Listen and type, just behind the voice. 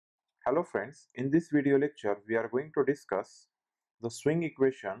Hello friends, in this video lecture we are going to discuss the swing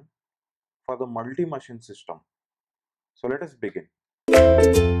equation for the multi-machine system. So let us begin.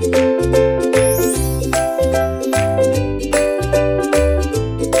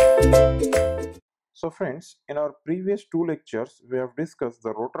 So friends, in our previous two lectures we have discussed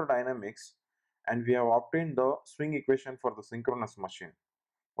the rotor dynamics and we have obtained the swing equation for the synchronous machine.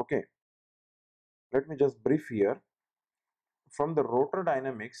 Okay, let me just brief here. From the rotor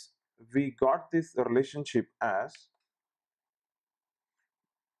dynamics we got this relationship as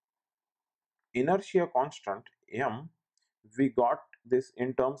inertia constant m. We got this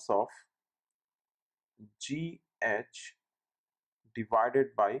in terms of gh divided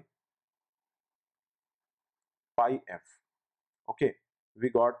by pi f. Okay, we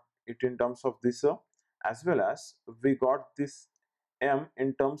got it in terms of this as well as we got this m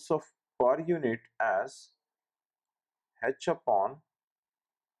in terms of per unit as h upon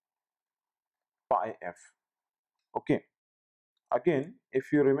pi f. Okay, again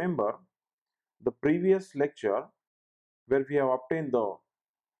if you remember the previous lecture where we have obtained the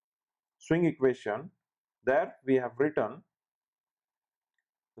swing equation, there we have written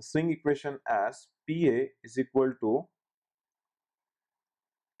the swing equation as PA is equal to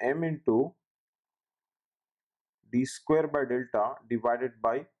m into d square by delta divided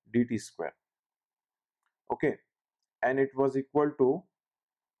by dt square. Okay, and it was equal to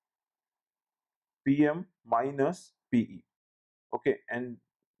Pm minus Pe. Okay, and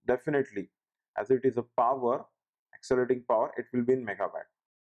definitely as it is a power, accelerating power, it will be in megawatt.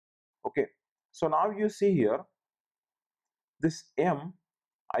 Okay, so now you see here this m,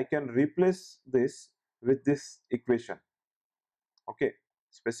 I can replace this with this equation. Okay,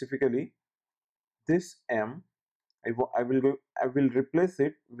 specifically this m I will replace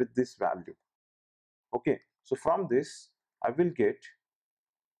it with this value. Okay, so from this I will get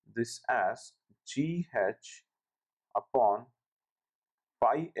this as gh upon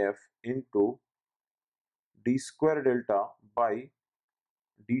pi f into d square delta by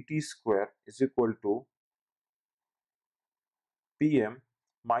dt square is equal to Pm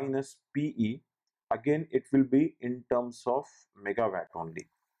minus Pe. Again it will be in terms of megawatt only.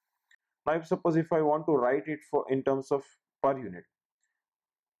 Now if I want to write it for in terms of per unit,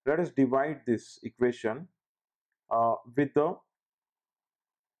 let us divide this equation with the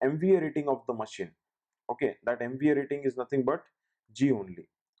MVA rating of the machine. Okay, that MVA rating is nothing but G only.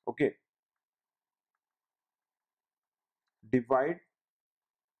 Okay, divide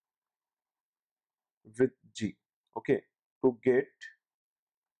with G. Okay, to get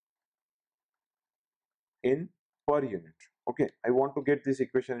in per unit. Okay, I want to get this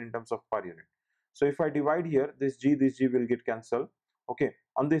equation in terms of per unit. So if I divide here, this G will get cancelled. Okay,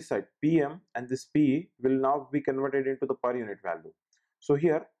 on this side Pm and this Pe will now be converted into the per unit value. So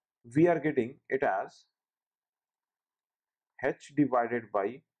here we are getting it as H divided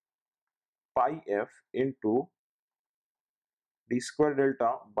by pi f into d square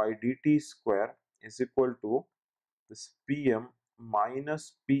delta by dt square is equal to this Pm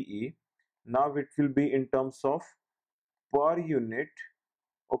minus Pe. Now it will be in terms of per unit,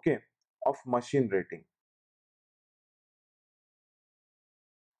 okay, of machine rating.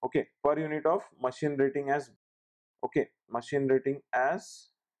 Okay, per unit of machine rating as, okay, machine rating as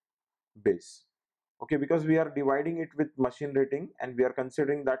base. Okay, because we are dividing it with machine rating and we are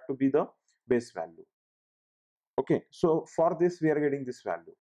considering that to be the base value. Okay, so for this we are getting this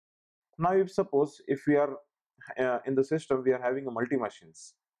value. Now if suppose if we are in the system we are having a multi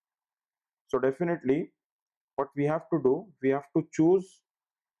machines, so definitely what we have to do, we have to choose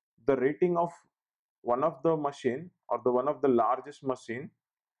the rating of one of the machine or the one of the largest machine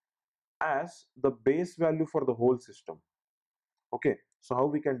as the base value for the whole system. Okay, so how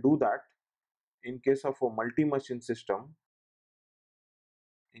we can do that? In case of a multi-machine system,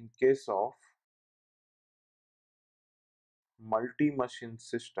 in case of multi-machine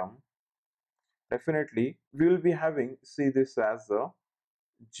system, definitely we will be having, see this as a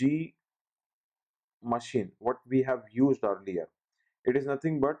G machine, what we have used earlier. It is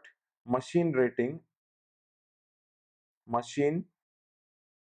nothing but machine rating, machine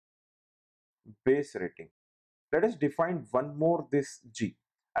base rating. Let us define one more this G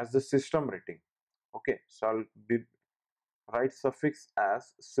as the system rating. Okay, so I'll write suffix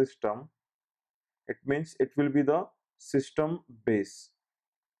as system. It means it will be the system base.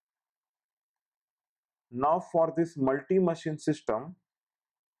 Now for this multi-machine system,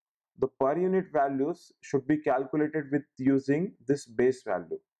 the per unit values should be calculated with using this base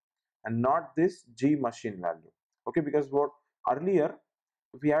value and not this G machine value. Okay, because what earlier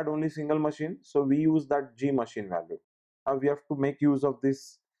we had only single machine, so we use that G machine value. Now we have to make use of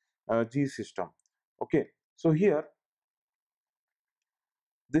this G system. Okay, so here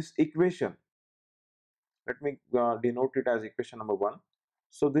this equation, let me denote it as equation number 1.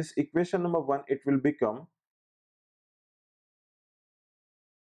 So this equation number 1, it will become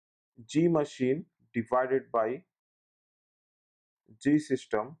G machine divided by G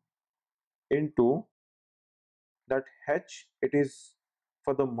system into that H, it is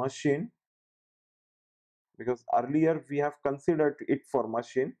for the machine, because earlier we have considered it for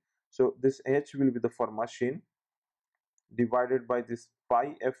machine, so this H will be the for machine, divided by this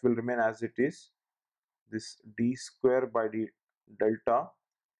pi f will remain as it is, this d square by d delta,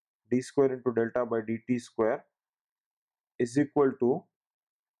 d square into delta by dt square is equal to,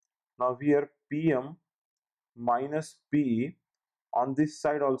 now here Pm minus Pe on this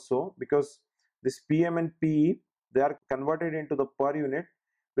side also, because this Pm and Pe, they are converted into the per unit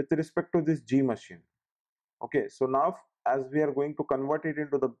with respect to this G machine. Okay, so now as we are going to convert it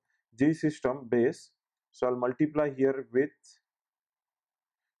into the G system base, so I'll multiply here with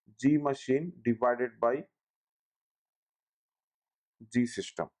G machine divided by G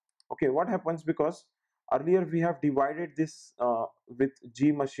system. Okay, what happens, because earlier we have divided this with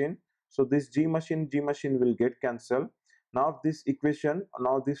G machine, so this G machine will get cancelled. Now this equation,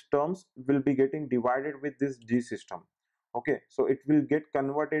 now these terms will be getting divided with this G system. Okay, so it will get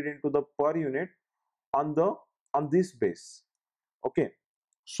converted into the per unit on the on this base. Okay,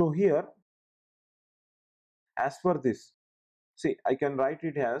 so here as per this, see, I can write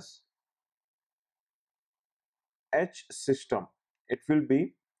it as H system. It will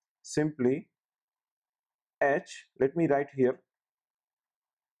be simply H, let me write here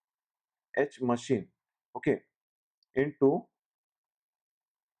H machine, okay, into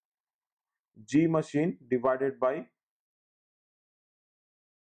G machine divided by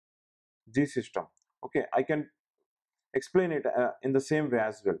G system. Okay, I can explain it in the same way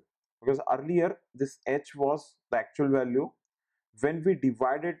as well, because earlier this H was the actual value. When we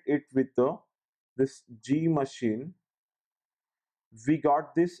divided it with the this G machine, we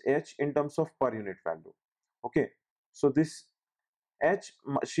got this H in terms of per unit value. Okay, so this H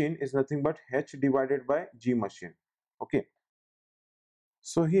machine is nothing but H divided by G machine. Okay,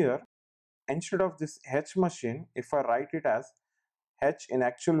 so here instead of this H machine, if I write it as H in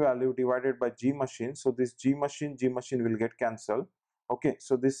actual value divided by G machine, so this G machine will get cancelled. Okay,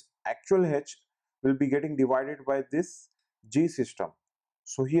 so this actual H will be getting divided by this G system.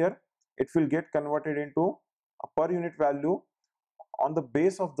 So here it will get converted into a per unit value on the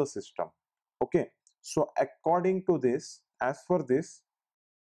base of the system. Okay, so according to this, as for this,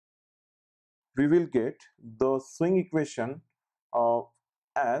 we will get the swing equation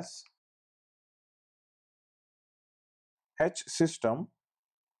as H system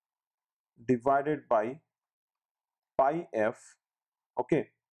divided by pi f, okay,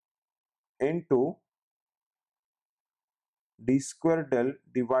 into d square del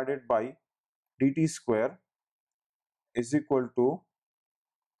divided by dt square is equal to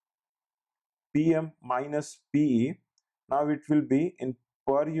Pm minus Pe. Now it will be in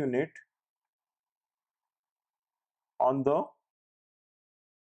per unit on the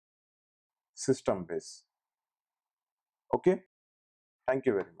system base. Okay, thank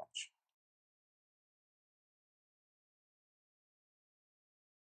you very much.